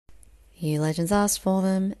You legends asked for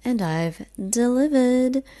them, and I've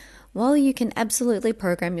delivered. While you can absolutely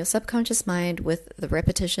program your subconscious mind with the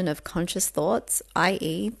repetition of conscious thoughts,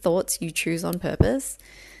 i.e., thoughts you choose on purpose,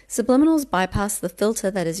 subliminals bypass the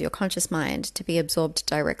filter that is your conscious mind to be absorbed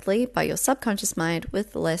directly by your subconscious mind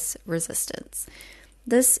with less resistance.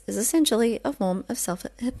 This is essentially a form of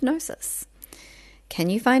self-hypnosis.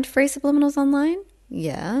 Can you find free subliminals online?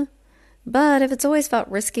 Yeah. But if it's always felt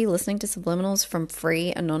risky listening to subliminals from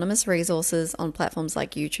free, anonymous resources on platforms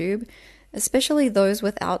like YouTube, especially those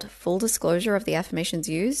without full disclosure of the affirmations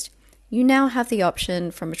used, you now have the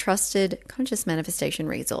option from a trusted conscious manifestation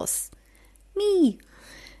resource. Me!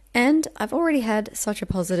 And I've already had such a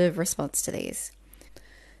positive response to these.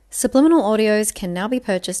 Subliminal audios can now be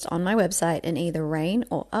purchased on my website in either rain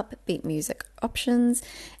or upbeat music options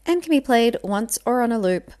and can be played once or on a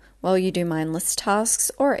loop while you do mindless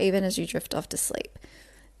tasks or even as you drift off to sleep.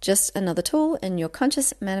 Just another tool in your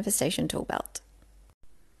conscious manifestation tool belt.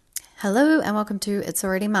 Hello and welcome to It's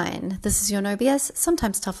Already Mine. This is your no BS,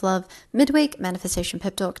 sometimes tough love, midweek manifestation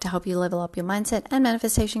pep talk to help you level up your mindset and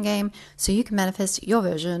manifestation game so you can manifest your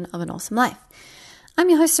version of an awesome life. I'm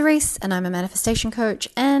your host, Cerise, and I'm a manifestation coach,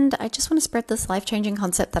 and I just want to spread this life-changing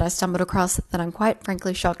concept that I stumbled across that I'm quite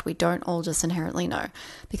frankly shocked we don't all just inherently know,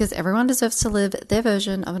 because everyone deserves to live their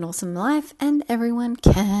version of an awesome life, and everyone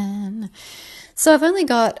can. So I've only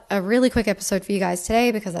got a really quick episode for you guys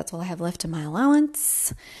today, because that's all I have left in my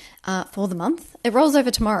allowance for the month. It rolls over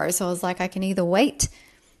tomorrow, so I was like, I can either wait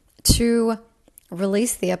to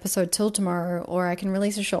release the episode till tomorrow, or I can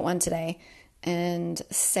release a short one today and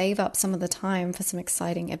save up some of the time for some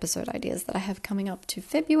exciting episode ideas that I have coming up to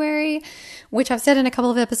February, which I've said in a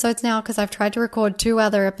couple of episodes now because I've tried to record 2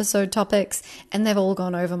 other episode topics and they've all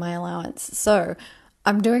gone over my allowance. So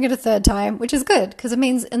I'm doing it a third time, which is good because it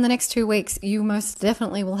means in the next 2 weeks you most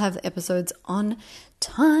definitely will have episodes on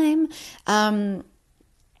time.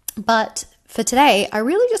 But for today, I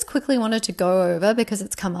really just quickly wanted to go over, because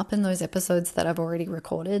it's come up in those episodes that I've already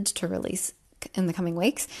recorded to release in the coming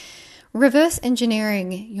weeks, reverse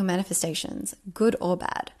engineering your manifestations, good or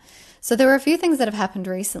bad. So there were a few things that have happened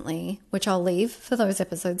recently, which I'll leave for those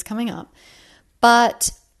episodes coming up.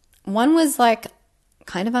 But one was like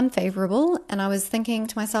kind of unfavorable. And I was thinking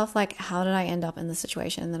to myself, like, how did I end up in this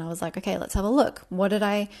situation? And then I was like, okay, let's have a look.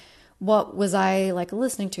 What was I like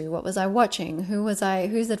listening to? What was I watching? Whose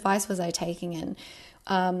advice was I taking in?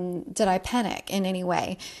 Did I panic in any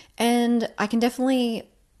way? And I can definitely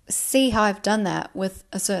see how I've done that with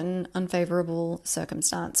a certain unfavorable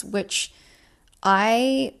circumstance, which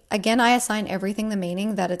I assign everything the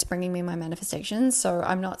meaning that it's bringing me my manifestations. So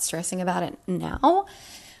I'm not stressing about it now,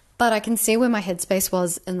 but I can see where my headspace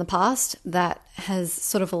was in the past that has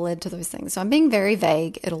sort of led to those things. So I'm being very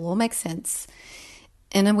vague. It'll all make sense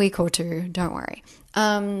in a week or two. Don't worry.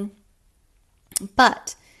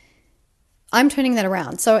 But I'm turning that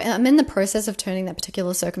around. So I'm in the process of turning that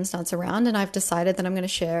particular circumstance around, and I've decided that I'm going to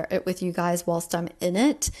share it with you guys whilst I'm in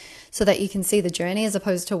it so that you can see the journey as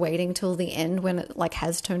opposed to waiting till the end when it like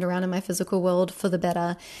has turned around in my physical world for the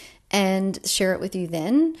better and share it with you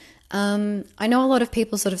then. I know a lot of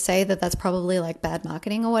people sort of say that that's probably like bad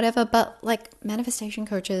marketing or whatever, but like manifestation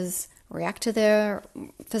coaches react to their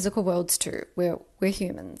physical worlds too. We're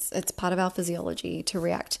humans. It's part of our physiology to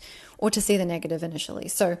react or to see the negative initially.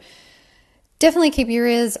 So definitely keep your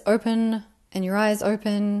ears open and your eyes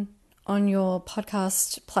open on your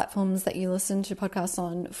podcast platforms that you listen to podcasts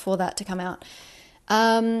on for that to come out.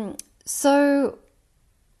 So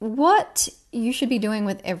what you should be doing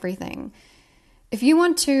with everything, if you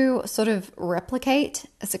want to sort of replicate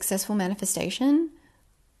a successful manifestation,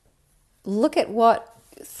 look at what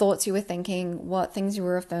thoughts you were thinking, what things you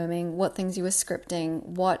were affirming, what things you were scripting,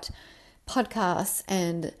 what podcasts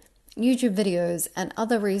and YouTube videos and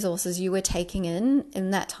other resources you were taking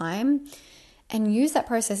in that time, and use that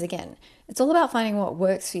process again. It's all about finding what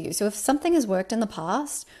works for you. So if something has worked in the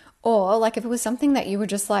past, or like if it was something that you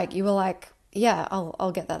were like, yeah,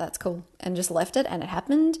 I'll get that, that's cool, and just left it and it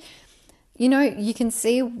happened, you can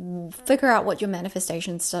figure out what your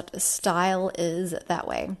manifestation style is that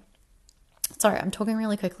way. Sorry, I'm talking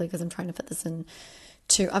really quickly because I'm trying to fit this in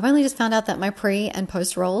too. I've only just found out that my pre and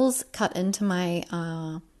post rolls cut into my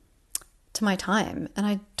time, and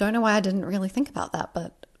I don't know why I didn't really think about that,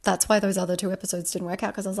 but that's why those other 2 episodes didn't work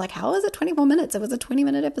out, because I was like, how is it 24 minutes? It was a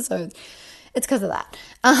 20-minute episode. It's because of that.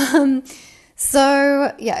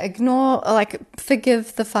 So yeah,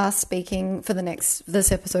 forgive the fast speaking for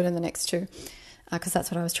this episode and the next 2, because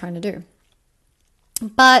that's what I was trying to do.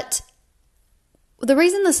 But the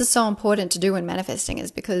reason this is so important to do when manifesting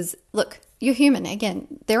is because, look, you're human. Again,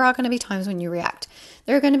 there are going to be times when you react.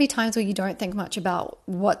 There are going to be times where you don't think much about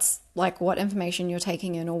what information you're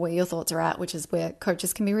taking in or where your thoughts are at, which is where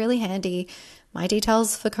coaches can be really handy. My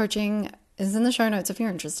details for coaching is in the show notes if you're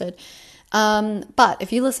interested. But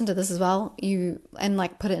if you listen to this as well,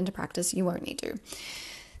 and put it into practice, you won't need to.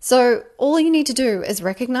 So all you need to do is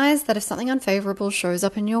recognize that if something unfavorable shows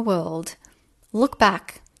up in your world, look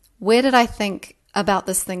back. Where did I think about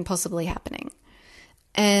this thing possibly happening?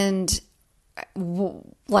 And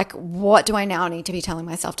what do I now need to be telling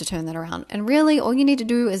myself to turn that around? And really, all you need to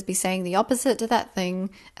do is be saying the opposite to that thing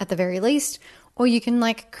at the very least. Or you can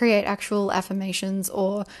create actual affirmations,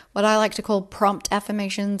 or what I like to call prompt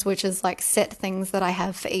affirmations, which is set things that I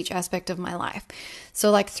have for each aspect of my life.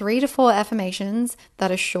 So 3 to 4 affirmations that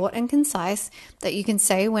are short and concise that you can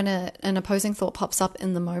say when an opposing thought pops up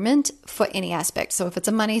in the moment for any aspect. So if it's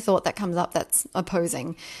a money thought that comes up that's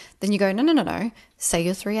opposing, then you go, no, say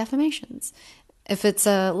your 3 affirmations. If it's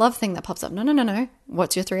a love thing that pops up, no,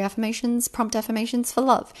 what's your 3 affirmations, prompt affirmations for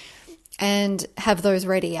love? And have those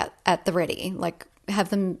ready at the ready, have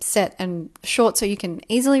them set and short so you can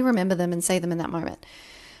easily remember them and say them in that moment.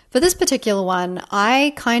 For this particular one,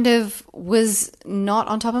 I kind of was not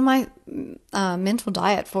on top of my mental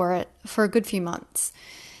diet for it for a good few months.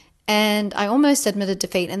 And I almost admitted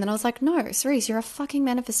defeat. And then I was like, no, Cerise, you're a fucking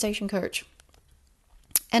manifestation coach.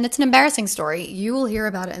 And it's an embarrassing story. You will hear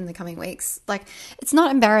about it in the coming weeks. It's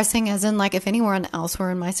not embarrassing as in if anyone else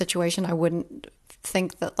were in my situation, I wouldn't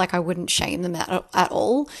think that I wouldn't shame them at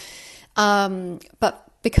all. But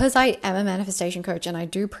because I am a manifestation coach and I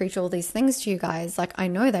do preach all these things to you guys, I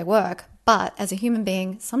know they work, but as a human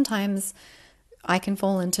being, sometimes I can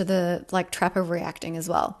fall into the trap of reacting as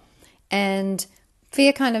well. And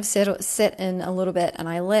fear kind of set in a little bit, and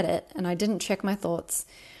I let it, and I didn't check my thoughts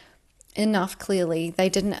enough clearly. They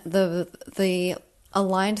didn't, the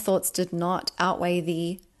aligned thoughts did not outweigh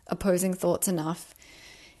the opposing thoughts enough.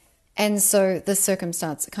 And so the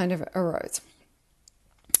circumstance kind of arose.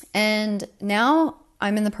 And now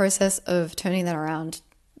I'm in the process of turning that around,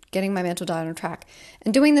 getting my mental diet on track,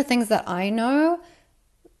 and doing the things that I know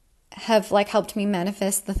have helped me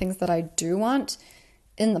manifest the things that I do want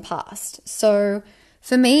in the past. So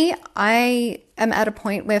for me, I am at a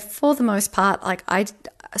point where for the most part,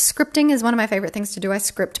 scripting is one of my favorite things to do. I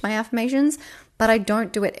script my affirmations, but I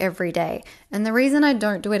don't do it every day. And the reason I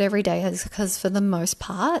don't do it every day is because for the most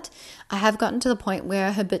part, I have gotten to the point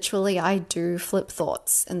where habitually I do flip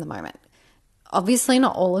thoughts in the moment. Obviously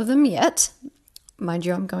not all of them yet. Mind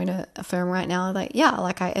you, I'm going to affirm right now that,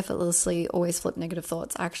 I effortlessly always flip negative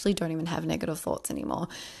thoughts. I actually don't even have negative thoughts anymore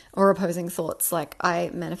or opposing thoughts. I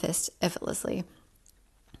manifest effortlessly.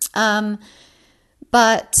 But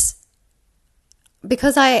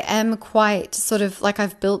because I am quite sort of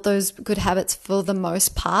I've built those good habits for the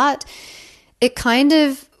most part, it kind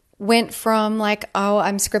of went from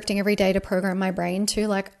I'm scripting every day to program my brain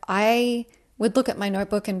to I would look at my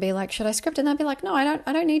notebook and be should I script it? And I'd be no, I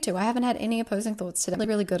don't need to. I haven't had any opposing thoughts today.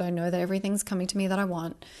 Really good. I know that everything's coming to me that I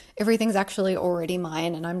want. Everything's actually already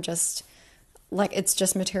mine, and I'm just it's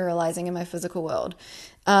just materializing in my physical world.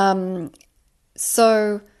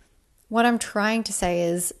 So what I'm trying to say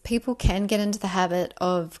is people can get into the habit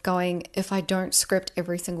of going, if I don't script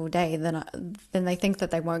every single day, then they think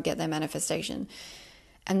that they won't get their manifestation.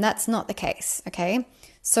 And that's not the case, okay?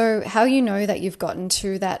 So how you know that you've gotten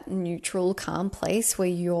to that neutral, calm place where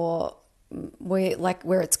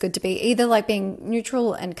it's good to be, either being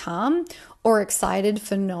neutral and calm or excited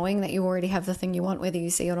for knowing that you already have the thing you want, whether you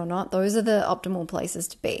see it or not, those are the optimal places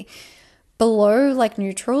to be. Below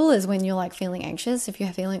neutral is when you're feeling anxious, if you're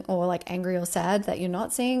feeling or angry or sad that you're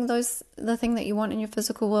not seeing the thing that you want in your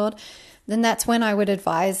physical world, then that's when I would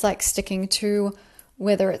advise sticking to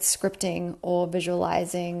whether it's scripting or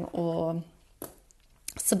visualizing or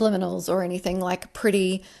subliminals or anything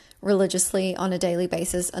pretty religiously on a daily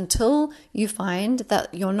basis until you find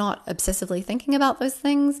that you're not obsessively thinking about those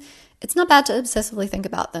things. It's not bad to obsessively think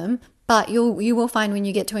about them, but you will find when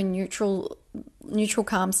you get to a neutral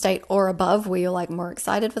calm state or above where you're more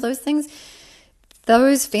excited for those things,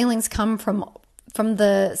 those feelings come from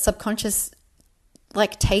the subconscious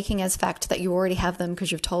taking as fact that you already have them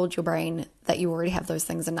because you've told your brain that you already have those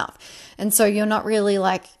things enough. And so you're not really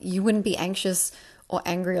you wouldn't be anxious or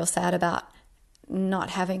angry or sad about not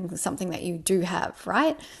having something that you do have,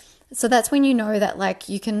 right? So that's when you know that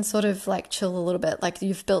you can sort of chill a little bit,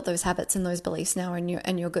 you've built those habits and those beliefs now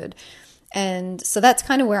and you're good. And so that's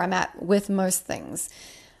kind of where I'm at with most things.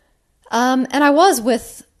 And I was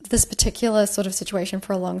with this particular sort of situation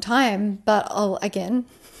for a long time, but again,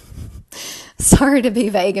 sorry to be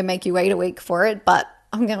vague and make you wait a week for it, but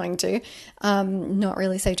I'm going to not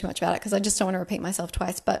really say too much about it because I just don't want to repeat myself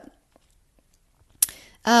twice. But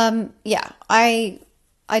yeah, I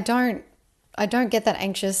don't get that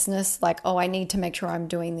anxiousness like, oh, I need to make sure I'm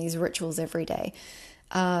doing these rituals every day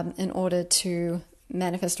in order to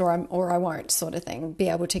manifest, or I won't, sort of thing, be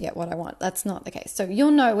able to get what I want. That's not the case. So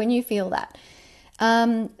you'll know when you feel that.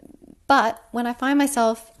 But when I find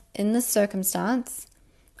myself in this circumstance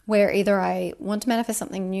where either I want to manifest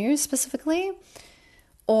something new specifically,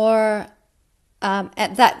 or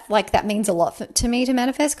at that, like, that means a lot to me to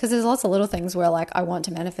manifest, because there's lots of little things where like I want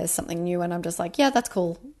to manifest something new and I'm just like, yeah, that's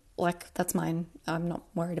cool. Like, that's mine. I'm not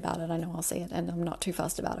worried about it. I know I'll see it and I'm not too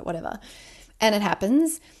fussed about it, whatever. And it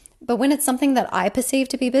happens. But when it's something that I perceive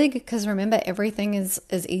to be big, because remember, everything is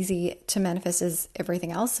as easy to manifest as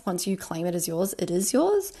everything else. Once you claim it as yours, it is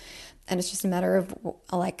yours. And it's just a matter of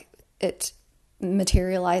like it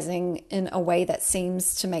materializing in a way that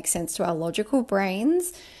seems to make sense to our logical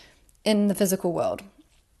brains in the physical world.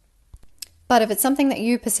 But if it's something that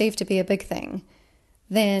you perceive to be a big thing,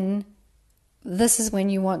 then this is when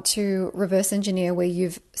you want to reverse engineer where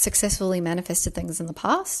you've successfully manifested things in the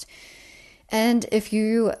past. And if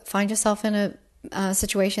you find yourself in a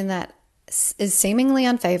situation that is seemingly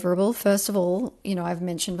unfavorable, first of all, I've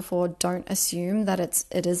mentioned before, don't assume that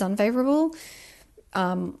it is unfavorable.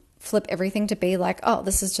 Flip everything to be like, oh,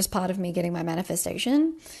 this is just part of me getting my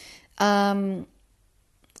manifestation. Again,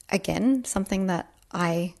 something that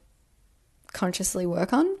I consciously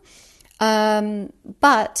work on.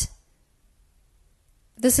 But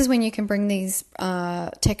this is when you can bring these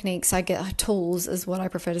techniques, tools is what I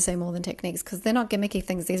prefer to say more than techniques, because they're not gimmicky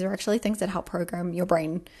things. These are actually things that help program your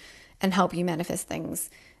brain and help you manifest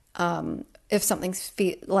things. If something's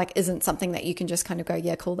isn't something that you can just kind of go,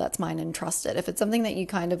 yeah, cool, that's mine, and trust it. If it's something that you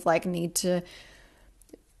kind of like need to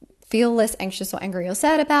feel less anxious or angry or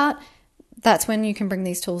sad about, that's when you can bring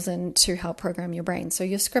these tools in to help program your brain. So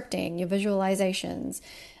your scripting, your visualizations,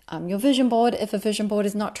 your vision board, if a vision board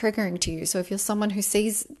is not triggering to you. So if you're someone who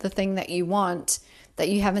sees the thing that you want that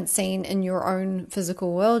you haven't seen in your own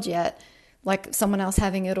physical world yet, like someone else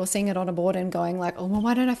having it or seeing it on a board and going like, oh, well,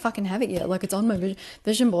 why don't I fucking have it yet? Like, it's on my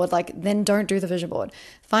vision board. Like, then don't do the vision board.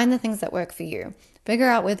 Find the things that work for you. Figure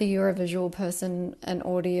out whether you're a visual person, an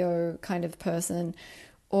audio kind of person,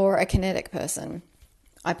 or a kinetic person.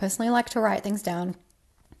 I personally like to write things down.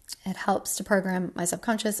 It helps to program my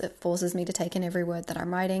subconscious. It forces me to take in every word that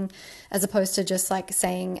I'm writing, as opposed to just like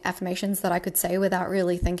saying affirmations that I could say without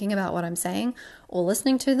really thinking about what I'm saying, or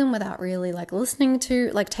listening to them without really like listening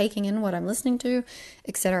to, like taking in what I'm listening to,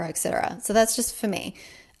 etc., etc. So that's just for me.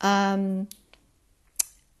 But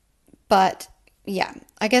yeah,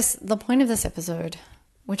 I guess the point of this episode,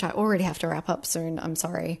 which I already have to wrap up soon, I'm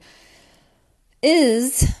sorry,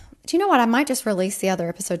 is... Do you know what? I might just release the other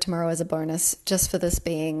episode tomorrow as a bonus, just for this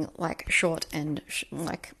being like short and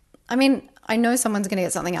I know someone's going to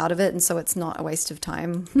get something out of it, and so it's not a waste of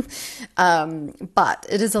time. But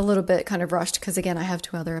it is a little bit kind of rushed because, again, I have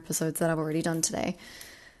 2 other episodes that I've already done today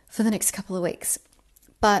for the next couple of weeks.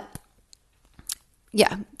 But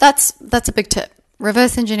yeah, that's a big tip.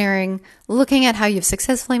 Reverse engineering, looking at how you've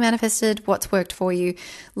successfully manifested, what's worked for you,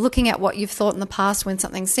 looking at what you've thought in the past when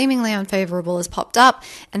something seemingly unfavorable has popped up,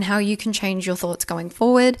 and how you can change your thoughts going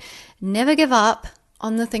forward. Never give up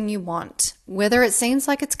on the thing you want. Whether it seems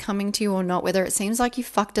like it's coming to you or not, whether it seems like you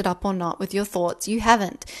fucked it up or not with your thoughts, you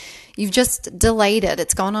haven't. You've just delayed it.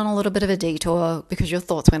 It's gone on a little bit of a detour because your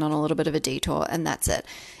thoughts went on a little bit of a detour, and that's it.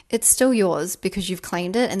 It's still yours because you've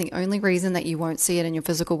claimed it, and the only reason that you won't see it in your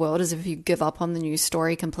physical world is if you give up on the news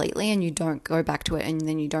story completely and you don't go back to it and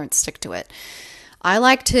then you don't stick to it. I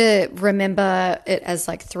like to remember it as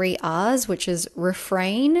like 3 R's, which is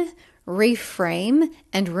refrain, reframe,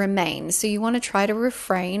 and remain. So you want to try to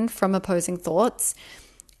refrain from opposing thoughts.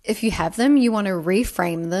 If you have them, you want to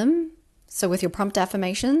reframe them. So with your prompt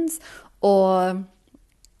affirmations, or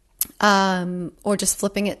just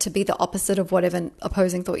flipping it to be the opposite of whatever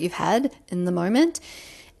opposing thought you've had in the moment,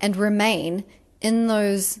 and remain in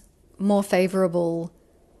those more favorable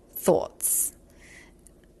thoughts.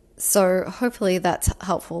 So hopefully that's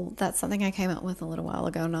helpful. That's something I came up with a little while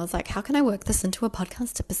ago, and I was like, how can I work this into a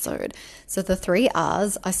podcast episode? So the 3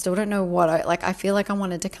 R's, I still don't know what I feel like I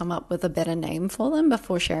wanted to come up with a better name for them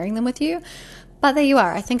before sharing them with you. But there you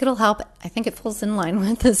are. I think it'll help. I think it falls in line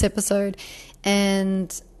with this episode.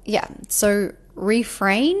 And yeah, so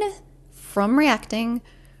refrain from reacting,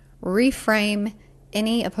 reframe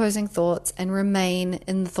any opposing thoughts, and remain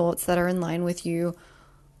in the thoughts that are in line with you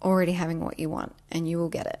already having what you want, and you will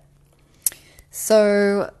get it.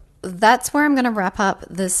 So that's where I'm going to wrap up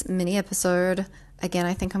this mini episode. Again,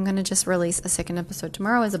 I think I'm going to just release a second episode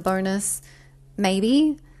tomorrow as a bonus.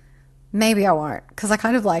 maybe I won't, because I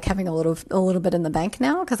kind of like having a little bit in the bank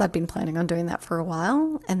now, because I've been planning on doing that for a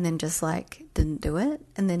while and then just like didn't do it.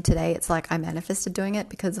 And then today it's like I manifested doing it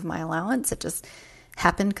because of my allowance. It just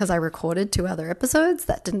happened because I recorded 2 other episodes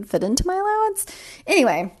that didn't fit into my allowance.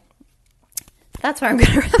 Anyway, that's where I'm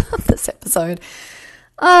going to wrap up this episode.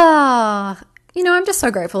 I'm just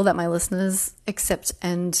so grateful that my listeners accept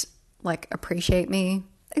and like appreciate me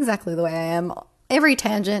exactly the way I am. Every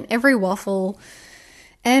tangent, every waffle,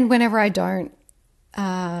 and whenever I don't,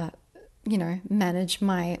 manage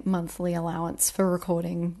my monthly allowance for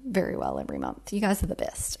recording very well every month. You guys are the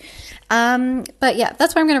best. But yeah,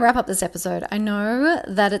 that's where I'm going to wrap up this episode. I know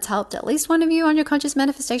that it's helped at least one of you on your conscious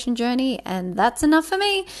manifestation journey, and that's enough for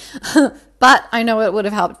me. But I know it would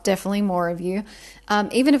have helped definitely more of you.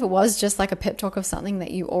 Even if it was just like a pep talk of something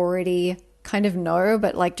that you already kind of know,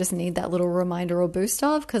 but like just need that little reminder or boost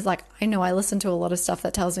of, because like I know I listen to a lot of stuff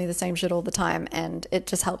that tells me the same shit all the time, and it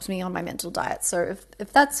just helps me on my mental diet. So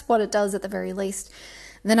if that's what it does at the very least,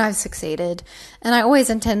 then I've succeeded, and I always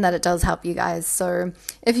intend that it does help you guys. So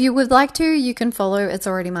if you would like to, you can follow It's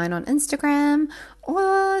Already Mine on Instagram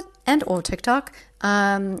or TikTok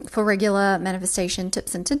for regular manifestation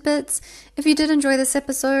tips and tidbits. If you did enjoy this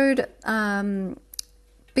episode,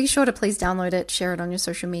 be sure to please download it, share it on your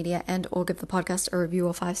social media, and or give the podcast a review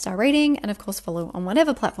or 5-star rating. And of course, follow on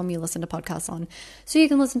whatever platform you listen to podcasts on, so you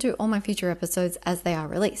can listen to all my future episodes as they are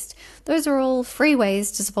released. Those are all free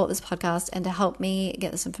ways to support this podcast and to help me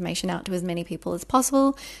get this information out to as many people as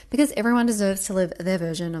possible, because everyone deserves to live their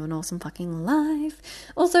version of an awesome fucking life.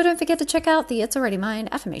 Also, don't forget to check out the It's Already Mine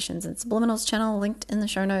Affirmations and Subliminals channel linked in the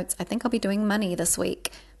show notes. I think I'll be doing money this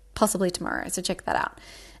week, possibly tomorrow, so check that out.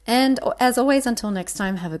 And as always, until next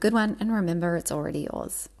time, have a good one, and remember, it's already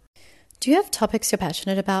yours. Do you have topics you're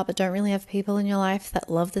passionate about but don't really have people in your life that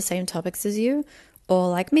love the same topics as you? Or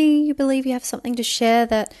like me, you believe you have something to share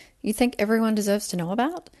that you think everyone deserves to know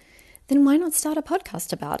about? Then why not start a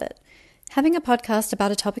podcast about it? Having a podcast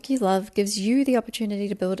about a topic you love gives you the opportunity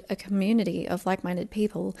to build a community of like-minded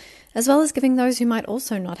people, as well as giving those who might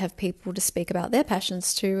also not have people to speak about their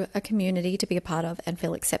passions to a community to be a part of and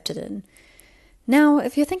feel accepted in. Now,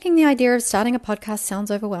 if you're thinking the idea of starting a podcast sounds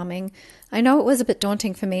overwhelming, I know it was a bit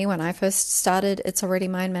daunting for me when I first started It's Already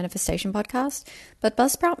Mine Manifestation podcast, but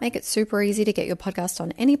Buzzsprout make it super easy to get your podcast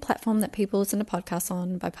on any platform that people listen to podcasts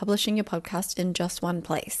on by publishing your podcast in just one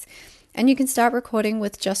place. And you can start recording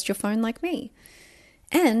with just your phone like me.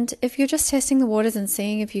 And if you're just testing the waters and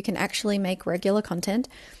seeing if you can actually make regular content,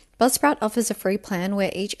 Buzzsprout offers a free plan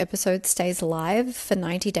where each episode stays live for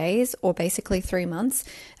 90 days, or basically 3 months,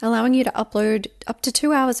 allowing you to upload up to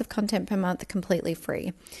 2 hours of content per month completely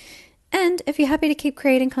free. And if you're happy to keep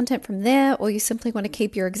creating content from there, or you simply want to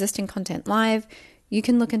keep your existing content live, you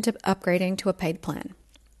can look into upgrading to a paid plan.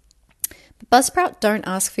 But Buzzsprout don't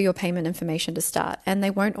ask for your payment information to start, and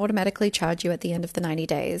they won't automatically charge you at the end of the 90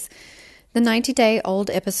 days. The 90-day old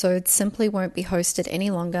episodes simply won't be hosted any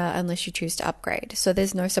longer unless you choose to upgrade, so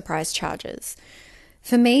there's no surprise charges.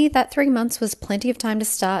 For me, that 3 months was plenty of time to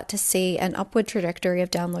start to see an upward trajectory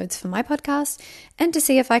of downloads for my podcast and to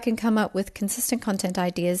see if I can come up with consistent content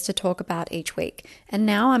ideas to talk about each week. And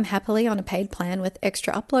now I'm happily on a paid plan with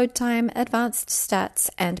extra upload time, advanced stats,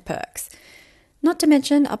 and perks. Not to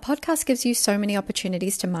mention, a podcast gives you so many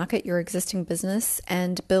opportunities to market your existing business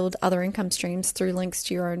and build other income streams through links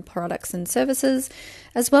to your own products and services,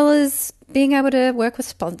 as well as being able to work with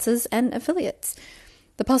sponsors and affiliates.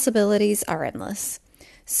 The possibilities are endless.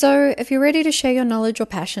 So if you're ready to share your knowledge or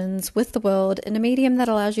passions with the world in a medium that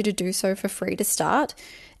allows you to do so for free to start,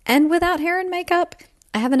 and without hair and makeup,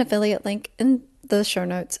 I have an affiliate link in the show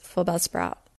notes for Buzzsprout.